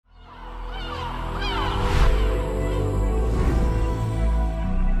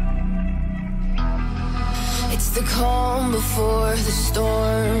calm before the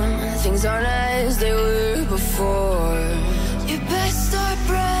storm. Things aren't as they were before. You best start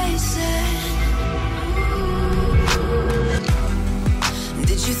bracing.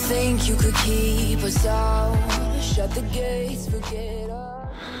 Did you think you could keep us out? Shut the gates, forget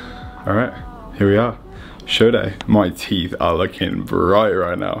us. Alright, here we are. Show day. My teeth are looking bright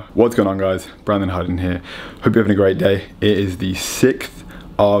right now. What's going on, guys? Brandon Hudden here. Hope you're having a great day. It is the 6th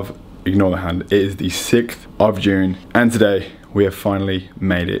of, ignore the hand, it is the 6th of June, and today we have finally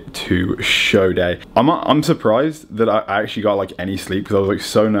made it to show day. I'm surprised that I actually got like any sleep because I was like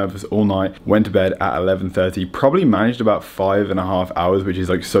so nervous all night. Went to bed at 11:30, probably managed about 5.5 hours, which is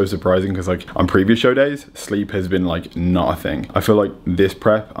like so surprising because like on previous show days, sleep has been like not a thing. I feel like this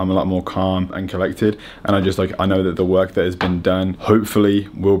prep, I'm a lot more calm and collected, and I know that the work that has been done hopefully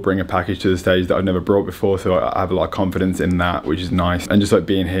will bring a package to the stage that I've never brought before, so I have a lot of confidence in that, which is nice. And just like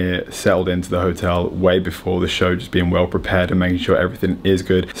being here, settled into the hotel way before the show, just being well prepared and making sure everything is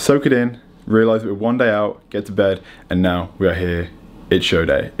good. Soak it in, realize we're one day out, get to bed, and now we are here. It's show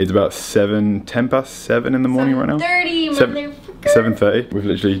day. It's about 10 past 7 in the morning right now. 7:30. We've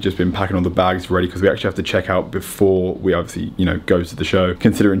literally just been packing all the bags ready because we actually have to check out before we obviously, you know, go to the show.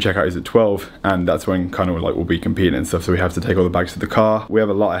 Considering checkout is at 12, and that's when kind of like we'll be competing and stuff. So we have to take all the bags to the car. We have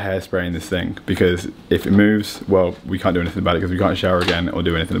a lot of hairspray in this thing because if it moves, well, we can't do anything about it because we can't shower again or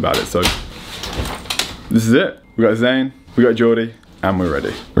do anything about it. So this is it. We got Zane, we got Geordie, and we're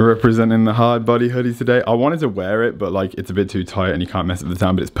ready. We're representing the hard body hoodie today. I wanted to wear it, but like it's a bit too tight and you can't mess up the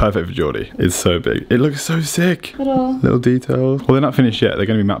tan, but it's perfect for Geordie. It's so big. It looks so sick. Hello. Little details. Well, they're not finished yet. They're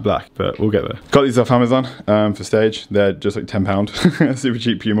gonna be matte black, but we'll get there. Got these off Amazon for stage. They're just like £10, super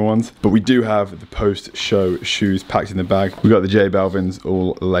cheap Puma ones. But we do have the post-show shoes packed in the bag. We got the J Balvins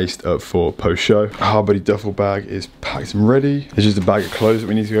all laced up for post-show. Hard body duffel bag is packed and ready. There's just a bag of clothes that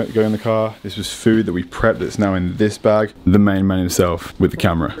we need to go in the car. This was food that we prepped that's now in this bag. The main man himself with the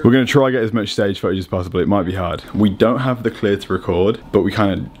camera. We're going to try get as much stage footage as possible. It might be hard. We don't have the clear to record, but we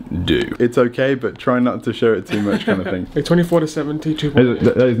kind of do. It's okay, but try not to show it too much kind of thing. Like 24-70,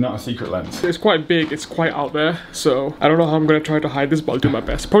 that is not a secret lens. It's quite big, it's quite out there, so I don't know how I'm going to try to hide this, but I'll do my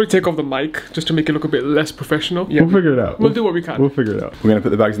best. Probably take off the mic just to make it look a bit less professional. Yeah, we'll figure it out. We'll do what we can. We'll figure it out. We're going to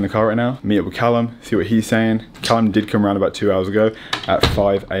put the bags in the car right now, meet up with Callum, see what he's saying. Callum did come around about 2 hours ago at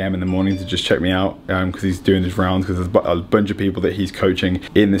 5 AM in the morning to just check me out because he's doing his rounds because there's a bunch of people that he's coaching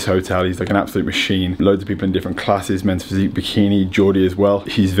in this hotel. He's like an absolute machine. Loads of people in different classes, men's physique, bikini, Geordie as well.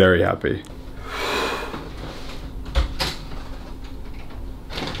 He's very happy.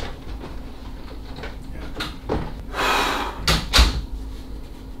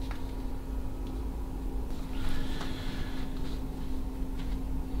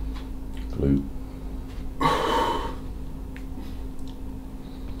 Glute.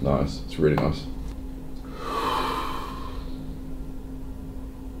 Nice, it's really nice.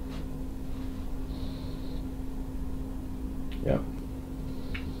 Yeah.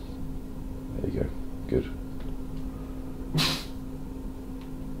 There you go. Good.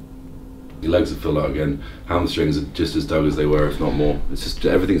 Your legs will fill out again. Hamstrings are just as dull as they were, if not more. It's just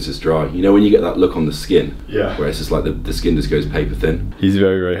everything's just dry. You know when you get that look on the skin? Yeah. Where it's just like the skin just goes paper thin. He's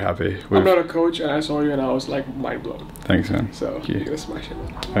very, very happy. I'm not a coach, and I saw you and I was like mind blown. Thanks, man. So you're gonna smash it.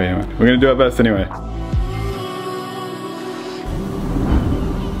 Oh yeah, man. We're gonna do our best anyway.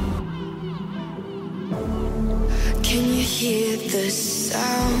 Can you hear the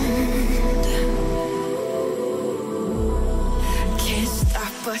sound? Can't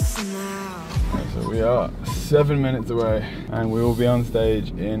stop us now. Right, so we are 7 minutes away and we will be on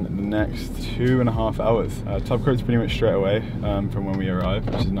stage in the next 2.5 hours. Top coat's pretty much straight away from when we arrive,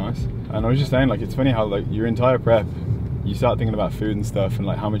 which is nice. And I was just saying, like, it's funny how like your entire prep, you start thinking about food and stuff and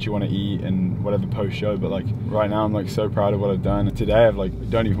like how much you want to eat and whatever post show, but like right now I'm like so proud of what I've done. Today I've like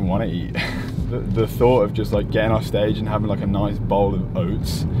don't even want to eat. The thought of just like getting off stage and having like a nice bowl of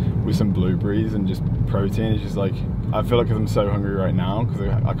oats with some blueberries and just protein is just like, I feel like I'm so hungry right now because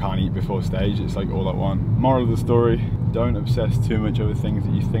I can't eat before stage. It's like all at one. Moral of the story, don't obsess too much over things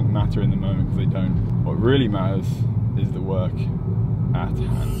that you think matter in the moment because they don't. What really matters is the work at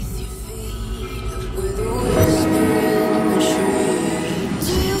hand.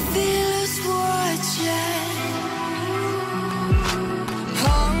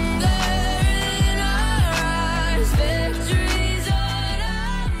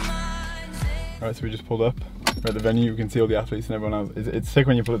 Alright, so we just pulled up. We're at the venue, you can see all the athletes and everyone else. It's sick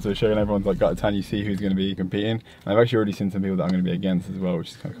when you pull up to a show and everyone's like got a tan, you see who's going to be competing. And I've actually already seen some people that I'm going to be against as well, which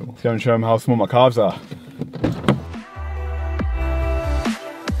is kind of cool. Let's go and show them how small my calves are.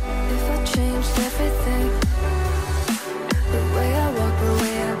 The way I walk, the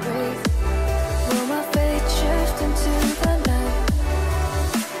way I breathe. Will my fate shift into the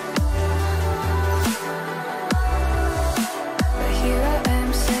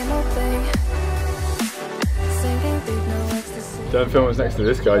Don't film what's next to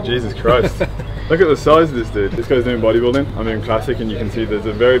this guy, Jesus Christ. Look at the size of this dude. This guy's doing bodybuilding, I'm doing classic, and you can see there's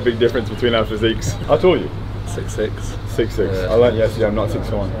a very big difference between our physiques. How tall are you? 6'6". 6'6". Yeah. I learned yesterday I'm not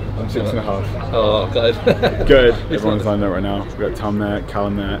 6'1". I'm 6.5. Oh, good. Good. Everyone's lined up right now. We've got Tom there,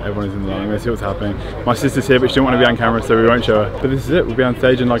 Callum there, everyone is in the line. We're gonna see what's happening. My sister's here, but she didn't want to be on camera, so we won't show her. But this is it. We'll be on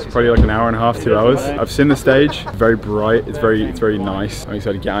stage in like probably like an hour and a half, 2 hours. I've seen the stage. It's very bright. It's very nice. I'm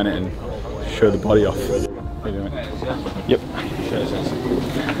excited to get on it and show the body off. How you doing? Yep.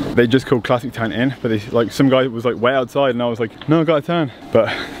 They just called Classic Tan in, but they, like some guy was like way outside, and I was like, no, I got a tan. But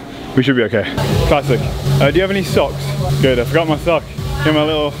we should be okay. Classic. Do you have any socks? Good. I forgot my sock. Get my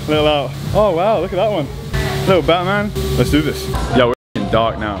little out. Oh wow, look at that one. Little Batman. Let's do this. Yeah, we're in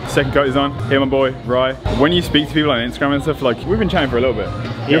dark now. Second coat is on. Here, my boy, Rye. When you speak to people on Instagram and stuff, like we've been chatting for a little bit.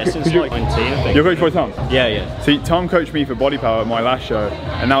 Yeah, since like 19, I think. You're coached by Tom? Yeah, yeah. See, Tom coached me for Body Power at my last show,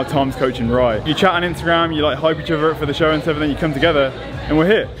 and now Tom's coaching Rye. You chat on Instagram, you like hype each other up for the show and stuff, and then you come together, and we're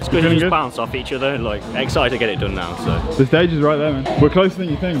here. It's good to just bounce off each other, like excited to get it done now, so. The stage is right there, man. We're closer than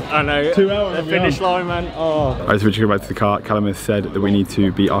you think. I know. 2 hours. The finish line, man. Oh. Alright, so we're going back to the car. Callum has said that we need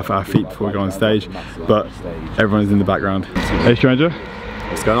to be off our feet before we go on stage, but everyone's in the background. Hey stranger.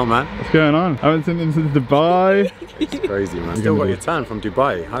 What's going on, man? What's going on? I haven't seen him since Dubai. It's crazy, man. Still got your tan from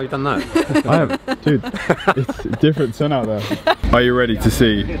Dubai. How have you done that? I have, dude. It's a different sun out there. Are you ready to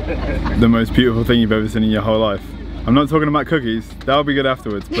see the most beautiful thing you've ever seen in your whole life? I'm not talking about cookies. That'll be good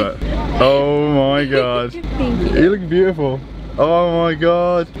afterwards, but oh my god. Thank you. You look beautiful. Oh my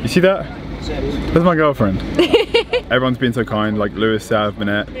god. You see that? That's my girlfriend. Everyone's been so kind, like Lewis, Sav,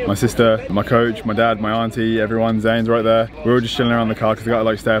 Manette, my sister, my coach, my dad, my auntie, everyone, Zane's right there. We're all just chilling around the car because we gotta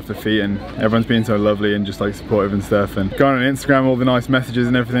like stay off the feet, and everyone's been so lovely and just like supportive and stuff. And going on Instagram, all the nice messages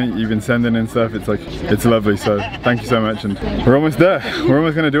and everything you've been sending and stuff, it's like, it's lovely. So thank you so much, and we're almost there. We're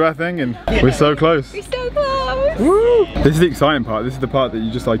almost gonna do our thing, and we're so close. We're so close. Woo! This is the exciting part. This is the part that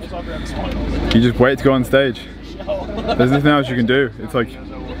you just like, you just wait to go on stage. There's nothing else you can do. It's like,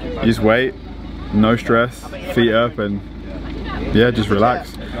 you just wait, no stress, feet up, and yeah, just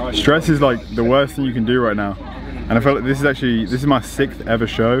relax. Stress is like the worst thing you can do right now. And I feel like this is my 6th ever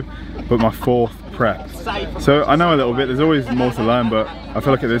show, but my 4th prep. So I know a little bit, there's always more to learn, but I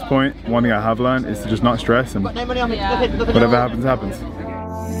feel like at this point, one thing I have learned is to just not stress, and whatever happens, happens.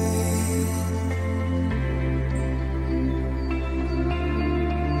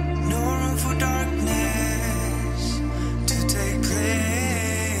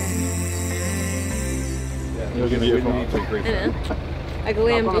 You're beautiful. I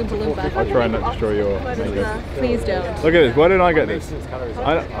glammed into Olympia. I'll try and not destroy your makeup. Please don't. Look at this. Why didn't I get this?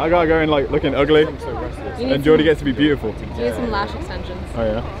 I gotta go in like looking ugly, and Jordy gets to be beautiful. You need some lash extensions. Oh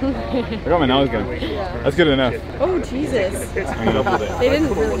yeah? I got my nails going. Yeah. That's good enough. Oh Jesus. Hanging up all day. They didn't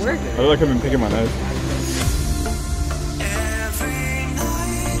really work. I look like I've been picking my nose.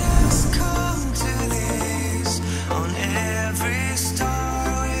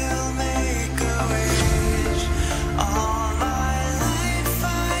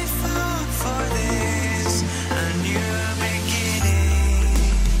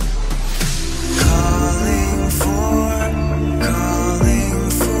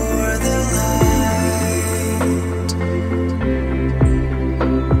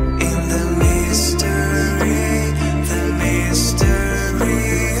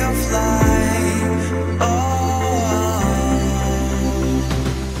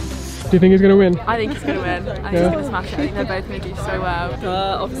 Do you think he's gonna win? I think he's gonna win. I think he's gonna smash it. I think they're both gonna do so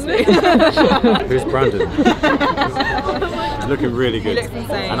well. Obviously. Who's Brandon? He's looking really good. He looks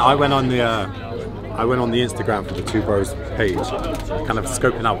insane. And I went on the Instagram for the Two Bros page, kind of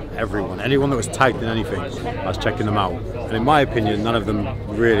scoping out everyone. Anyone that was tagged in anything, I was checking them out. And in my opinion, none of them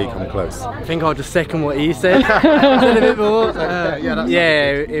really come close. I think I'll just second what he said. A bit more.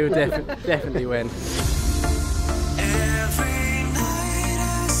 Yeah, it would definitely win.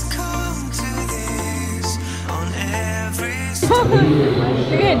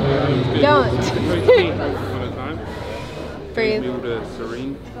 You're good. Don't. Breathe.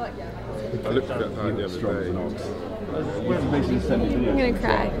 I looked at that the other day. I'm gonna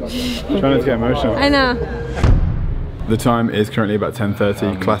cry. Trying not to get emotional. I know. The time is currently about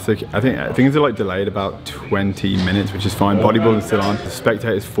 10:30. Classic. I think things are like delayed about 20 minutes, which is fine. Bodybuilding's still on. The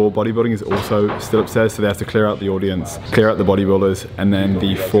spectators for bodybuilding is also still upstairs, so they have to clear out the audience, clear out the bodybuilders, and then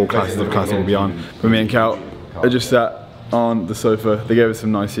the 4 classes of classic will be on. But me and Cal are just sat on the sofa. They gave us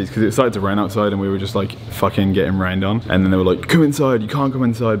some nice seats because it started to rain outside and we were just like fucking getting rained on. And then they were like, come inside, you can't come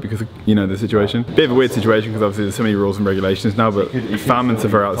inside because of, you know, the situation. Bit of a weird situation because obviously there's so many rules and regulations now, but fam and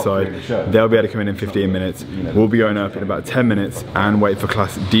stuff are outside. They'll be able to come in 15 minutes. We'll be going up in about 10 minutes and wait for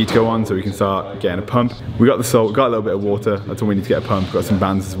class D to go on so we can start getting a pump. We got the salt, got a little bit of water. That's all we need to get a pump. Got some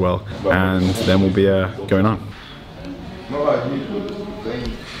bands as well. And then we'll be going on.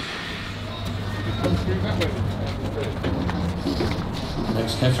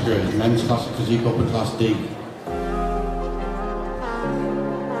 Next category, men's classic physique open class D.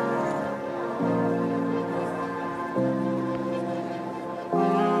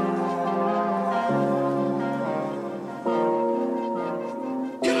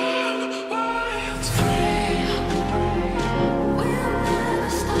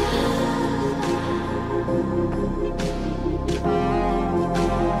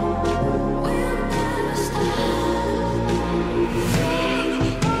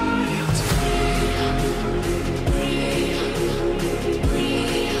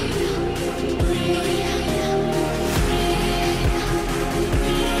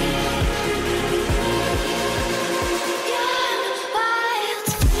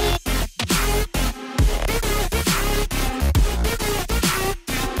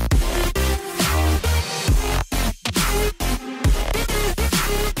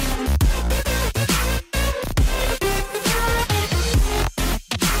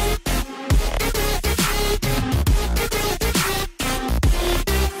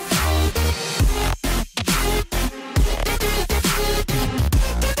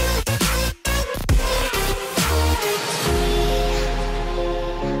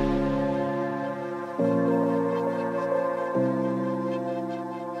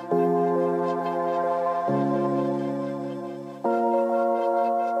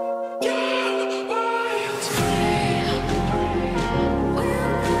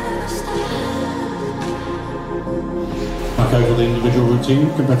 Back over the individual routine,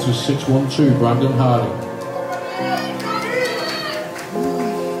 competitor 612, Brandon Harding.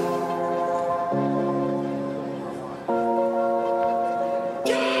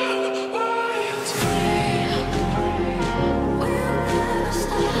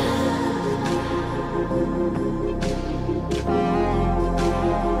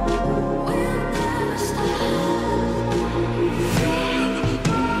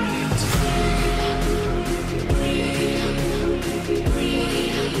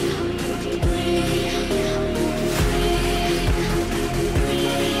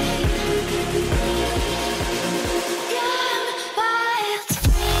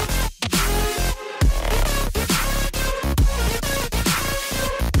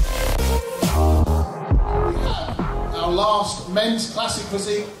 Last men's classic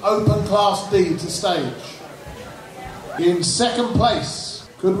physique open class D to stage. In second place,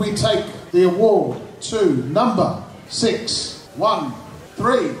 could we take the award to number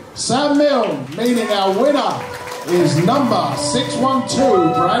 613 Sam Milne, meaning our winner is number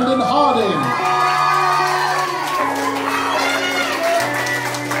 612 Brandon Harding.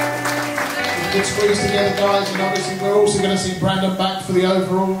 Good squeeze together, guys, and obviously we're also going to see Brandon back for the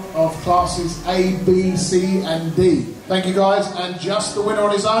overall of classes A, B, C and D. Thank you guys, and just the winner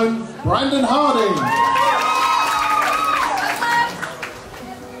on his own, Brandon Harding.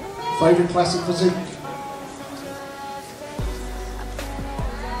 Favourite classic physique?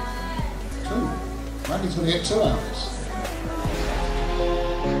 2. Brandon's going to get 2 hours.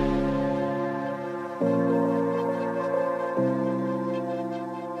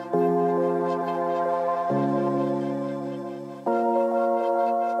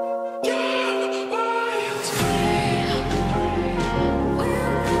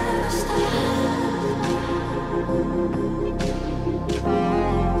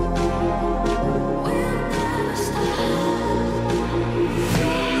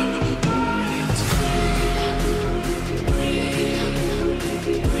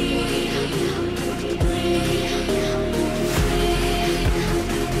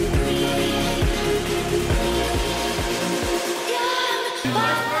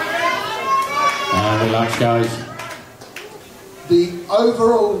 Relax, guys. The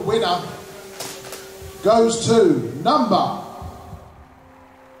overall winner goes to number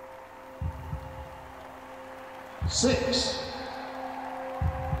 6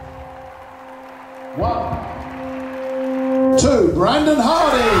 1 2 Brandon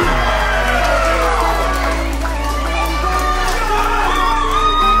Harding.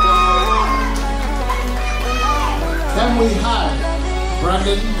 Can we have,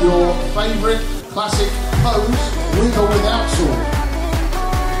 Brandon, your favourite classic pose, with or without sword?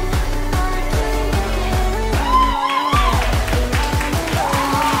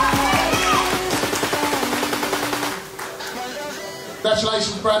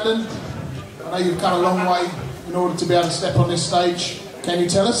 Congratulations, Brandon. I know you've come a long way in order to be able to step on this stage. Can you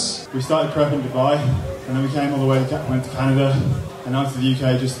tell us? We started prep in Dubai, and then we came all the way, went to Canada, and now to the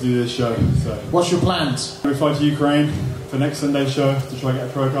UK just to do this show. So, what's your plans? We fly to Ukraine for next Sunday's show to try and get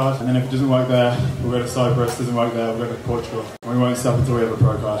a pro card, and then if it doesn't work there, we'll go to Cyprus. Doesn't work there, we'll go to Portugal. And we won't stop until we have a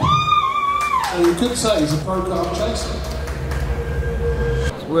pro card. So you could say he's a pro card chaser.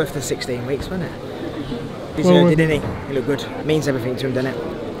 It's worth the 16 weeks, wasn't it? He's earned it, didn't he? He looked good. It means everything to him, doesn't it?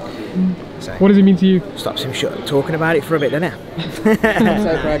 So, what does it mean to you? Stops him talking about it for a bit, doesn't it? I'm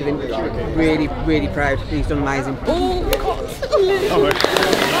so proud of him. Really, really proud. He's done amazing. Oh,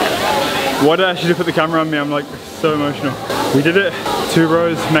 why did I actually put the camera on me? I'm like so emotional. We did it, 2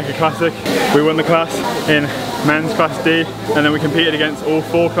 rows, Mecca Classic. We won the class in men's class D, and then we competed against all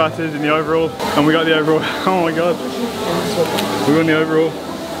 4 classes in the overall, and we got the overall. Oh my god. We won the overall.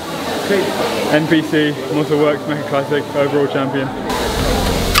 NPC, Muscle Works Mecca Classic, overall champion.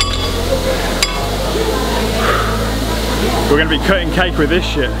 We're going to be cutting cake with this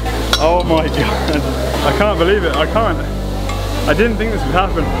shit. Oh my god. I can't believe it. I can't. I didn't think this would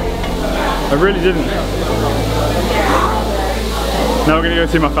happen. I really didn't. Now we're going to go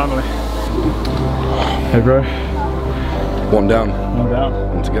see my family. Hey bro. 1 down. 1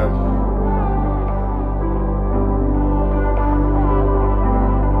 down. 1 to go.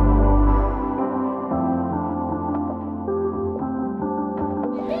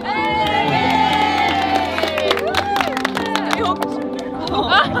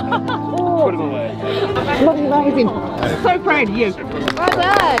 Put him away. Bloody amazing. So proud of you. Well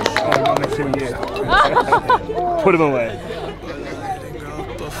done. I'm not missing you. Put him away.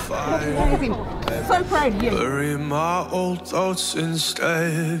 Amazing. So proud of you. Bury my old thoughts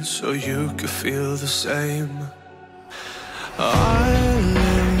instead, so you could feel the same. I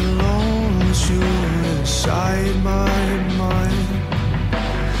lay alone with you inside my mind.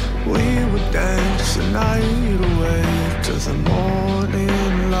 We would dance the night away to the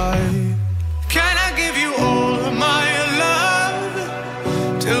morning light. Can I give you all of my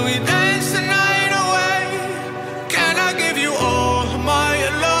love till we dance the night away? Can I give you all of my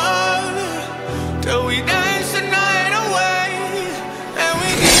love till we dance the night away? And we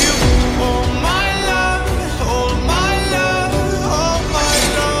give you all my love, all my love, all my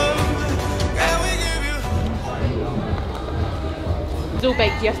love. And we give you. It was all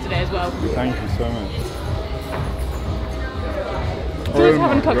baked yesterday as well. Thank you so much. Always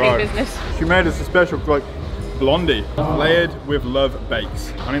having cooking business. She made us a special, like, blondie. Layered with love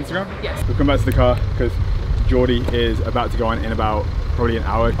bakes. On Instagram? Yes. We'll come back to the car because Geordie is about to go on in about probably an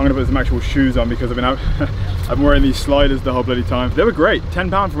hour. I'm gonna put some actual shoes on because I've been wearing these sliders the whole bloody time. They were great.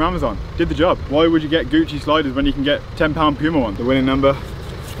 £10 from Amazon. Did the job. Why would you get Gucci sliders when you can get £10 Puma ones? The winning number.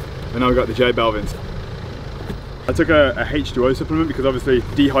 And now we've got the J Balvins. I took a H2O supplement because obviously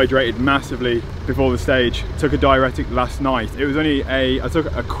dehydrated massively before the stage. Took a diuretic last night. It was only I took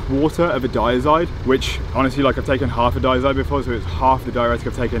a quarter of a Diazide, which honestly, like, I've taken half a Diazide before, so it's half the diuretic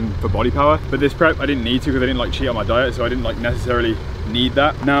I've taken for body power. But this prep I didn't need to because I didn't like cheat on my diet, so I didn't like necessarily need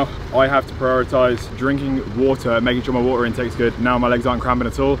that. Now I have to prioritize drinking water, making sure my water intake's good. Now my legs aren't cramping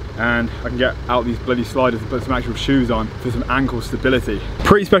at all, and I can get out these bloody sliders and put some actual shoes on for some ankle stability.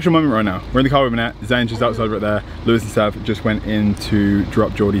 Pretty special moment right now. We're in the car with Manette. Zane's just outside right there. Lewis and Sav just went in to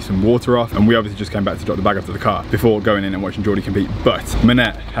drop Geordie some water off, and we obviously just came back to drop the bag after the car before going in and watching Geordie compete. But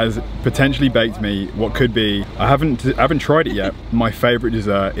Manette has potentially baked me what could be, I haven't tried it yet, my favorite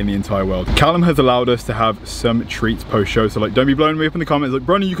dessert in the entire world. Callum has allowed us to have some treats post-show, so like, don't be blowing me up in the comments like,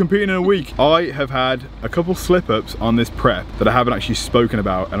 Bronny, you competing in a week. I have had a couple slip-ups on this prep that I haven't actually spoken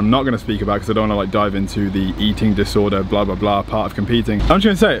about, and I'm not going to speak about because I don't want to like dive into the eating disorder blah blah blah part of competing. I'm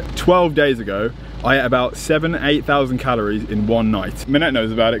just going to say it. 12 days ago I ate about 8,000 calories in one night. Manette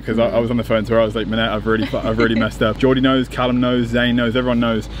knows about it because I was on the phone to her. I was like, Manette, I've really messed up. Geordie knows, Callum knows, Zane knows, everyone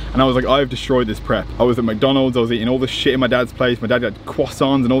knows. And I was like, I've destroyed this prep. I was at McDonald's, I was eating all the shit in my dad's place. My dad had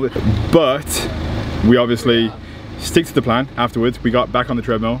croissants and all this. But we obviously stick to the plan afterwards. We got back on the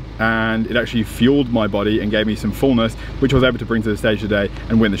treadmill and it actually fueled my body and gave me some fullness, which I was able to bring to the stage today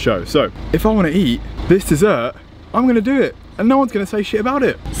and win the show. So if I want to eat this dessert, I'm going to do it. And no one's going to say shit about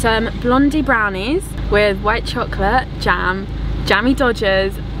it. Some blondie brownies with white chocolate, jam, jammy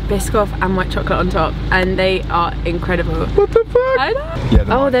Dodgers, Biscoff and white chocolate on top. And they are incredible. What the fuck? I know. Yeah,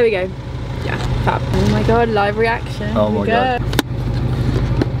 oh, there we go. Yeah, fab. Oh my god, live reaction. Oh my god.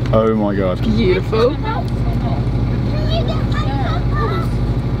 Oh my god. Beautiful.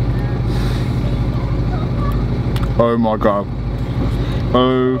 Oh my god.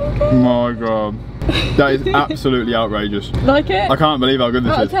 Oh my god. That is absolutely outrageous. Like it? I can't believe how good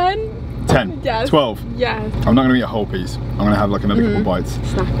this is. 10? 10? Yes. 12? Yes. I'm not gonna eat a whole piece. I'm gonna have like another couple bites.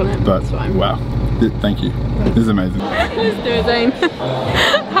 Snack on it. But wow, thank you. This is amazing. Let's do it, Zane.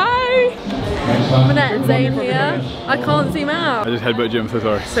 Hi! Minette and Zane here. I can't zoom out. I just headbutted you, I'm so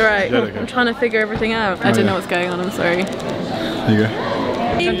sorry. It's alright. Yeah, okay. I'm trying to figure everything out. I don't know what's going on, I'm sorry. There you go.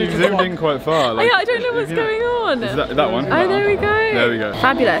 You zoomed in quite far. Like, yeah, I don't know what's going on. Is that one? Oh, there we go. There we go.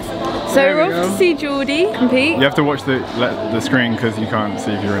 Fabulous. So we're off to see Geordie compete. You have to watch the screen because you can't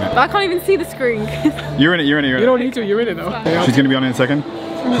see if you're in it. But I can't even see the screen. You're in it, you're in it, you're in it. You don't need to, you're in it though. She's going to be on in a second.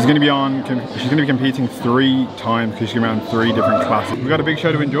 She's going to be on. She's going to be competing 3 times because she's going to be on 3 different classes. We've got a big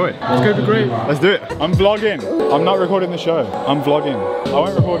show to enjoy. It's going to be great. Let's do it. I'm vlogging. I'm not recording the show. I'm vlogging. I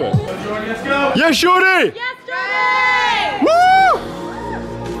won't record it. Let's go. Yes, Shorty! Yes, Shorty! Woo!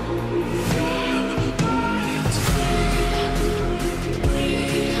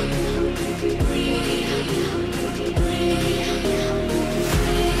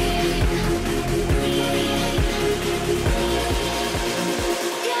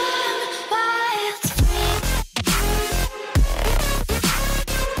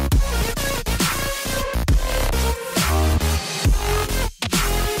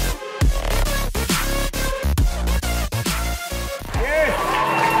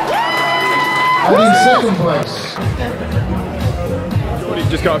 And in second place. Jordy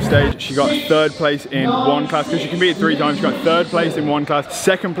just got off stage. She got 3rd place in one class because she competed 3 times. She got 3rd place in one class,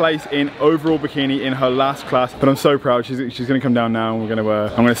 2nd place in overall bikini in her last class. But I'm so proud. She's going to come down now, and I'm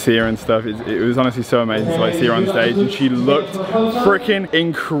gonna see her and stuff. It was honestly so amazing to like see her on stage, and she looked freaking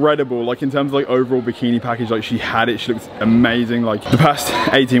incredible. Like in terms of like overall bikini package, like she had it. She looked amazing. Like the past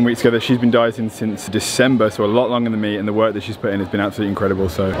 18 weeks together, she's been dieting since December, so a lot longer than me. And the work that she's put in has been absolutely incredible.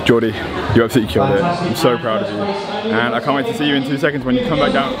 So Jordy, you absolutely killed it. I'm so proud of you, and I can't wait to see you in 2 seconds when you come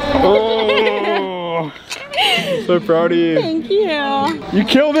back down. Oh, so proud of you. Thank you. You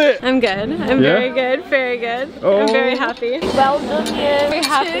killed it. I'm good. I'm very good. Very good. Oh. I'm very happy. Well done, you. Very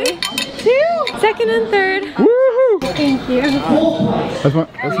happy. 2. 2nd and 3rd. Woohoo! Thank you.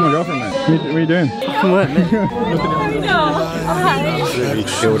 That's my girlfriend, mate. What are you doing? What, mate? Absolutely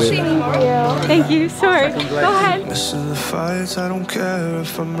killed it. Thank you. Sorry. Go ahead. Missing the fights, I don't care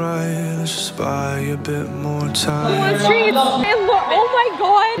if I'm right. Let's just buy a bit more time. Oh my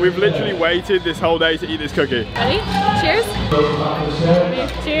god. We've literally waited this whole day to eat this cookie. Ready? Cheers.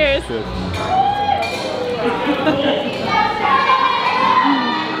 Cheers. Cheers.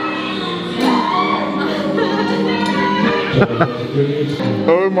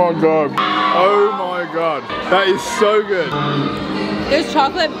 Oh my god. Oh my god. That is so good. There's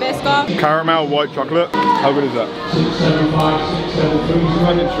chocolate biscuit. Caramel white chocolate. How good is that? 6, 7, 5, 6, 7, 3.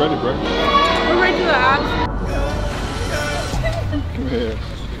 I get shredded, bro. We're ready to the abs. Come here.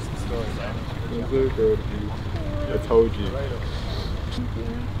 I'm so proud of you. I told you.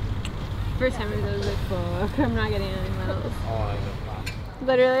 First time I've done this before. I'm not getting anything else.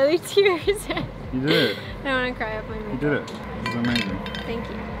 Literally tears. You did it. I don't want to cry up my makeup. You did it. This is amazing. Thank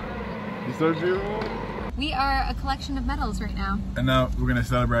you. You're so beautiful. We are a collection of medals right now. And now we're gonna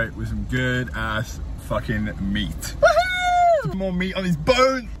celebrate with some good ass fucking meat. Woohoo! More meat on his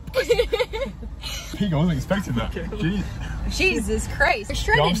bones. I wasn't expecting that. Jeez. Jesus Christ. We're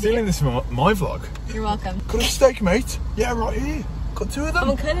shredded. Yeah, I'm stealing this from my vlog. You're welcome. Got a steak, mate. Yeah, right here. Got 2 of them.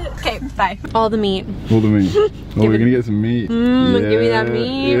 Okay, bye. All the meat. All the meat. Oh, we're gonna get some meat. Give me that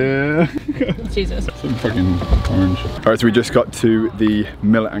meat. Yeah. Jesus. Some fucking orange. Alright, so we just got to the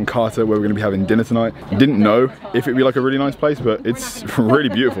Millet and Carter where we're gonna be having dinner tonight. Didn't know if it'd be like a really nice place, but it's really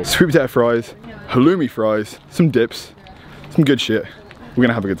beautiful. Sweet potato fries, halloumi fries, some dips, some good shit. We're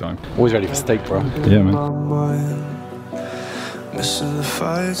gonna have a good time. Always ready for steak, bro. Yeah, man. Missing the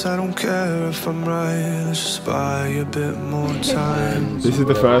fights, I don't care if I'm right. Let's just buy a bit more time. This is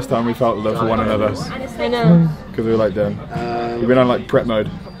the first time we felt love for one another. I know. Because we were like, damn. We've been on like prep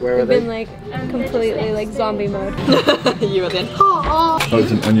mode. We've been like completely like zombie mode. You were then. Oh,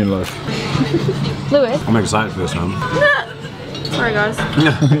 it's an onion loaf. Lewis. I'm excited for this one. Sorry guys.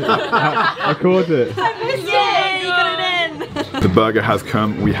 I caught it. Yay, you got it in. The burger has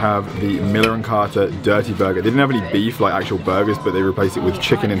come. We have the Miller and Carter Dirty Burger. They didn't have any beef like actual burgers, but they replaced it with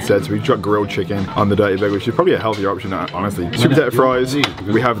chicken instead. So we got grilled chicken on the Dirty Burger, which is probably a healthier option, honestly. Sweet potato fries.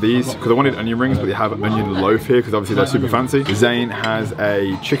 We have these because I wanted onion rings, but they have onion loaf here because obviously they're super fancy. Zane has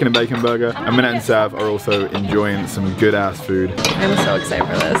a chicken and bacon burger, and Minette and Sav are also enjoying some good ass food. I'm so excited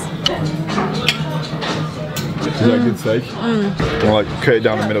for this. Is that a good steak? Or like cut it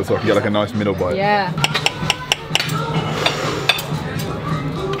down the middle so I can get like a nice middle bite. Yeah.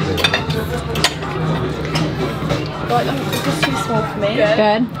 It's too small for me.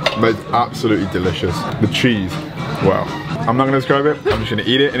 Good. But it's absolutely delicious. The cheese, wow. I'm not gonna describe it. I'm just gonna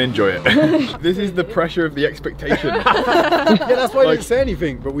eat it and enjoy it. This is the pressure of the expectation. Yeah, that's why I didn't say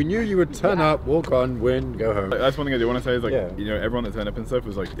anything. But we knew you would turn up, walk on, win, go home. Like, that's one thing I do want to say is like, you know, everyone that turned up and stuff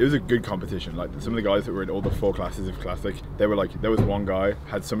was like, it was a good competition. Like some of the guys that were in all the 4 classes of Classic, they were like, there was one guy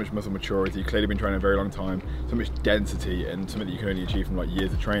had so much muscle maturity, clearly been training a very long time, so much density, and something that you can only achieve from like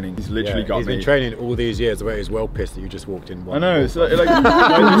years of training. He's literally got he's me. He's been training all these years. The way he's well pissed that you just walked in. I know. So like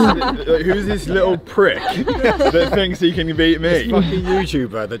who's this little prick that thinks he can beat me? This fucking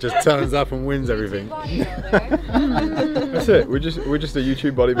YouTuber that just turns up and wins everything. That's it. We're just a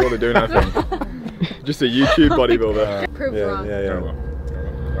YouTube bodybuilder doing our thing. Just a YouTube bodybuilder. Proved wrong.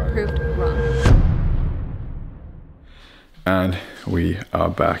 Proved wrong. And we are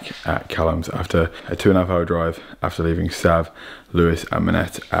back at Callum's after a 2.5 hour drive after leaving Sav, Lewis and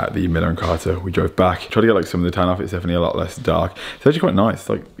Manette at the Miller and Carter. We drove back, tried to get like some of the tan off. It's definitely a lot less dark. It's actually quite nice,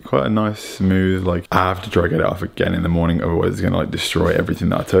 like quite a nice smooth, like I have to try to get it off again in the morning, otherwise it's gonna like destroy everything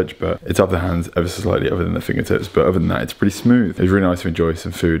that I touch, but it's off the hands ever so slightly other than the fingertips, but other than that it's pretty smooth. It was really nice to enjoy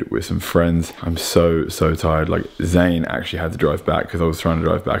some food with some friends. I'm so tired. Like Zane actually had to drive back because I was trying to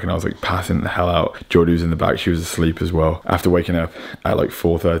drive back and I was like passing the hell out. Geordie was in the back, she was asleep as well. After waking up at like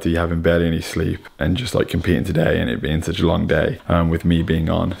 4:30, having barely any sleep and just like competing today and it being such a long day, with me being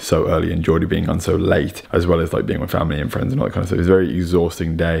on so early and Geordie being on so late, as well as like being with family and friends and all that kind of stuff. It was a very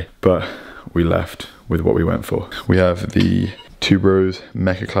exhausting day, but we left with what we went for. We have the Two Bros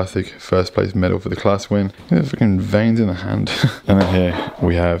Mecca Classic first place medal for the class win. There's fucking veins in the hand. And then here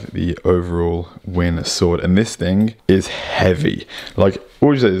we have the overall win sword, and this thing is heavy. Like, what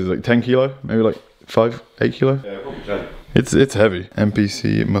would you say, is it like 10 kilo? Maybe like 5-8 kilo? Yeah, probably 10. It's heavy.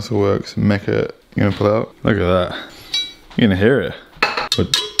 MPC Muscleworks Mecca. You gonna pull it out? Look at that. You're gonna hear it.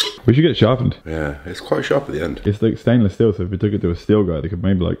 But we should get it sharpened. Yeah, it's quite sharp at the end. It's like stainless steel, so if we took it to a steel guy, they could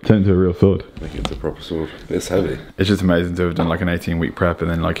maybe like turn it into a real sword. Make it into a proper sword. It's heavy. It's just amazing to have done like an 18-week prep and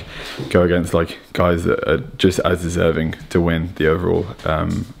then like go against like guys that are just as deserving to win the overall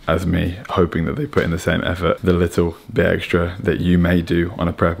as me, hoping that they put in the same effort. The little bit extra that you may do on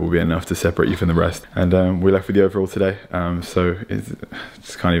a prep will be enough to separate you from the rest. And we left with the overall today, so it's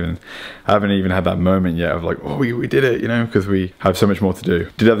just can't even, I haven't even had that moment yet of like, oh, we did it, you know, because we have so much more to do.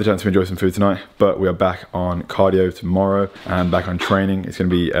 Did have the chance to enjoy some food tonight, but we are back on cardio tomorrow and back on training. It's going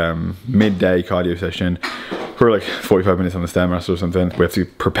to be midday cardio session. We're like 45 minutes on the Stairmaster or something. We have to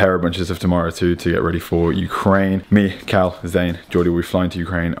prepare a bunch of stuff tomorrow too to get ready for Ukraine. Me, Cal, Zane, Geordie will be flying to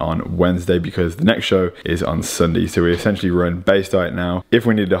Ukraine on Wednesday because the next show is on Sunday. So we essentially run base diet now. If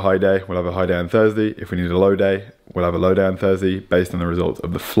we needed a high day, we'll have a high day on Thursday. If we need a low day, we'll have a low day on Thursday based on the results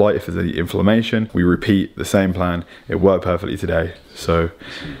of the flight. If there's any inflammation, we repeat the same plan. It worked perfectly today. So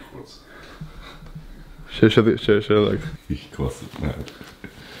should I look? Of course it's not.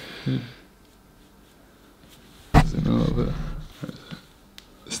 In a little bit.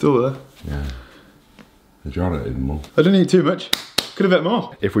 Still there. Yeah. Did you want to eat more? I didn't eat too much. Could have ate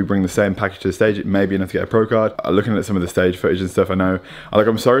more. If we bring the same package to the stage, it may be enough to get a pro card. Looking at some of the stage footage and stuff, I know.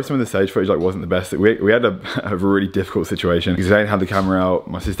 I'm sorry some of the stage footage wasn't the best. We had a really difficult situation. Zane had the camera out,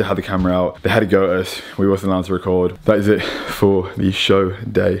 my sister had the camera out. They had to go at us. We wasn't allowed to record. That is it for the show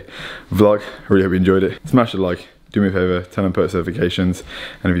day vlog. I really hope you enjoyed it. Smash a like, do me a favor, turn on post notifications,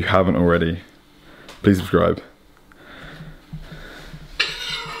 and if you haven't already, please subscribe.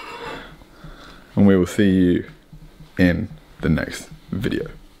 And we will see you in the next video.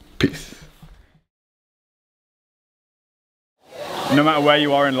 Peace. No matter where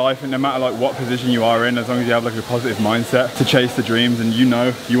you are in life and no matter like what position you are in, as long as you have like a positive mindset to chase the dreams and you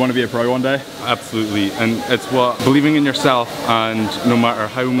know you want to be a pro one day. Absolutely, and it's what believing in yourself, and no matter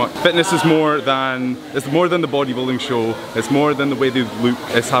how much fitness is more than the bodybuilding show. It's more than the way they look.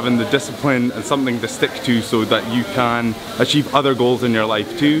 It's having the discipline and something to stick to so that you can achieve other goals in your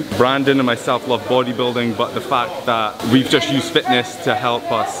life too. Brandon and myself love bodybuilding, but the fact that we've just used fitness to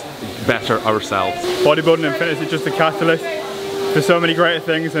help us better ourselves. Bodybuilding and fitness is just a catalyst for so many greater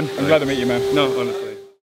things, and I'm glad to meet you, man. No, honestly.